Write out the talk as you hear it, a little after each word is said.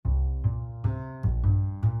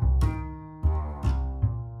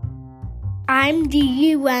I'm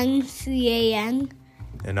DUNCAN.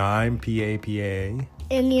 And I'm PAPA.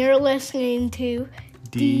 And you're listening to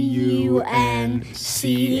DUNCAN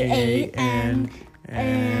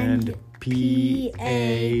and PAPA.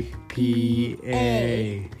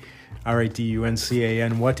 All right,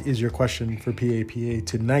 DUNCAN, what is your question for PAPA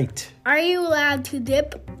tonight? Are you allowed to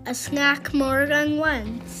dip a snack more than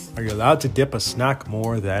once? Are you allowed to dip a snack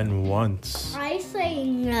more than once? I say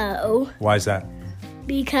no. Why is that?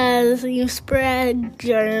 Because you spread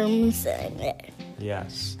germs in it.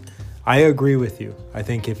 Yes. I agree with you. I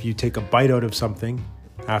think if you take a bite out of something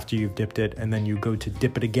after you've dipped it and then you go to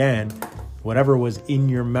dip it again, whatever was in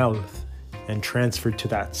your mouth and transferred to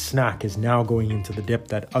that snack is now going into the dip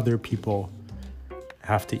that other people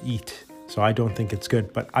have to eat. So I don't think it's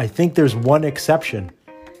good. But I think there's one exception.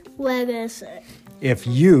 What is it? If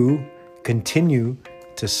you continue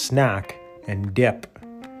to snack and dip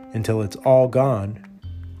until it's all gone,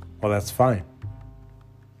 well, that's fine.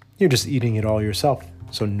 You're just eating it all yourself,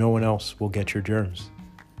 so no one else will get your germs.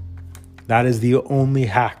 That is the only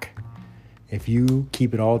hack. If you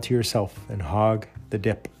keep it all to yourself and hog the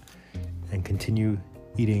dip and continue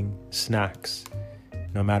eating snacks,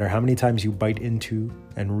 no matter how many times you bite into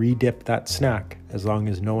and re-dip that snack, as long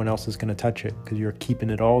as no one else is going to touch it because you're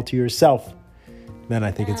keeping it all to yourself, then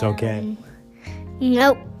I think it's okay.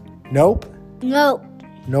 Nope. Nope? Nope.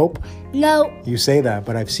 Nope? Nope. You say that,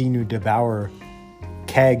 but I've seen you devour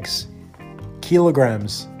kegs,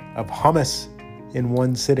 kilograms of hummus in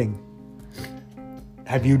one sitting.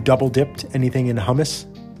 Have you double dipped anything in hummus?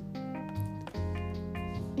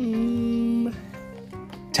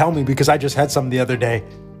 Tell me, because I just had some the other day.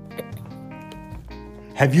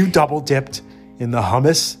 Have you double dipped in the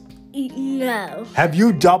hummus? No. Have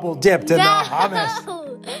you double dipped in the hummus?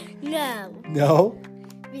 No. No?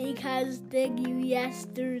 Because did you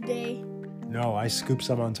yesterday? No, I scoop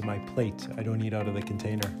some onto my plate. I don't eat out of the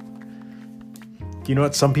container. Do you know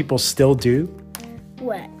what some people still do?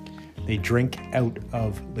 What? They drink out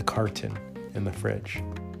of the carton in the fridge.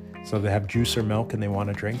 So they have juice or milk and they want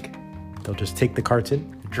to drink. They'll just take the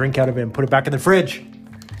carton, drink out of it, and put it back in the fridge.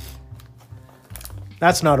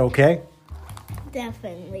 That's not okay.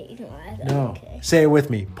 Definitely not okay. Say it with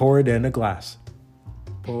me. Pour it in a glass.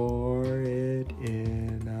 Pour it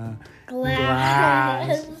in a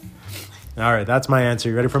glass. All right, that's my answer.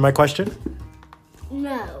 You ready for my question?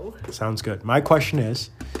 No. Sounds good. My question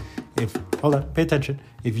is, hold on, pay attention.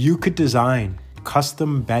 If you could design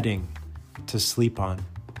custom bedding to sleep on,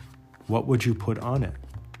 what would you put on it?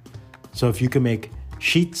 So if you could make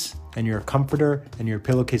sheets and your comforter and your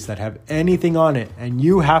pillowcase that have anything on it and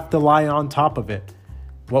you have to lie on top of it,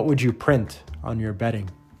 what would you print on your bedding?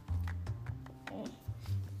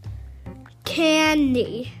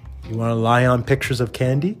 Candy. You want to lie on pictures of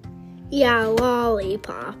candy? Yeah,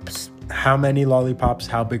 lollipops. How many lollipops?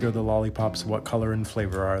 How big are the lollipops? What color and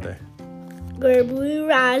flavor are they? They're blue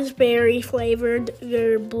raspberry flavored.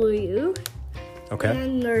 They're blue. Okay.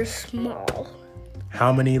 And they're small.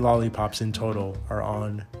 How many lollipops in total are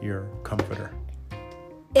on your comforter?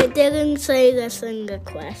 It didn't say this in the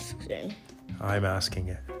question. I'm asking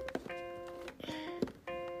it.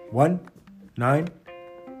 1, 9,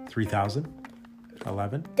 3,000,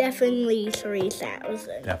 11? Definitely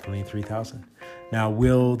 3,000. Definitely 3,000. Now,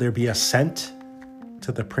 will there be a scent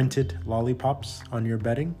to the printed lollipops on your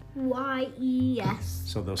bedding? Yes.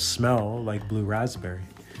 So they'll smell like blue raspberry.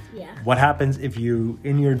 Yeah. What happens if you,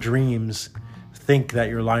 in your dreams, think that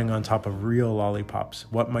you're lying on top of real lollipops?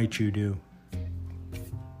 What might you do?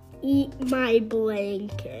 Eat my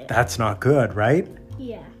blanket. That's not good, right?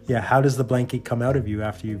 Yeah. Yeah, how does the blanket come out of you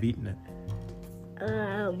after you've eaten it?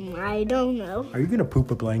 I don't know. Are you going to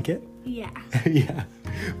poop a blanket? Yeah. Yeah.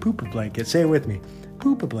 Poop a blanket. Say it with me.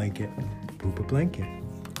 Poop a blanket. Poop a blanket.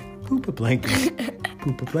 Poop a blanket.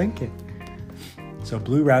 Poop a blanket. So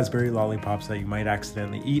blue raspberry lollipops that you might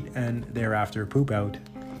accidentally eat and thereafter poop out.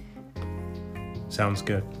 Sounds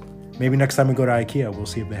good. Maybe next time we go to IKEA, we'll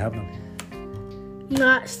see if they have them.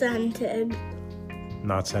 Not scented.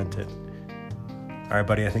 Not scented. All right,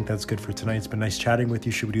 buddy, I think that's good for tonight. It's been nice chatting with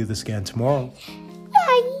you. Should we do this again tomorrow?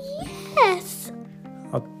 Yes.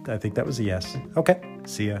 I think that was a yes. Okay.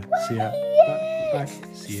 See ya. See ya. Bye. Bye.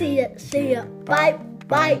 See ya. See ya. Bye.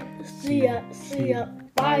 Bye. See ya. See ya.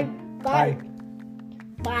 Bye. Bye.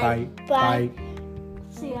 Bye. Bye.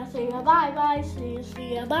 See ya. See ya. Bye. Bye. See ya.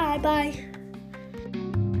 See ya. Bye. Bye.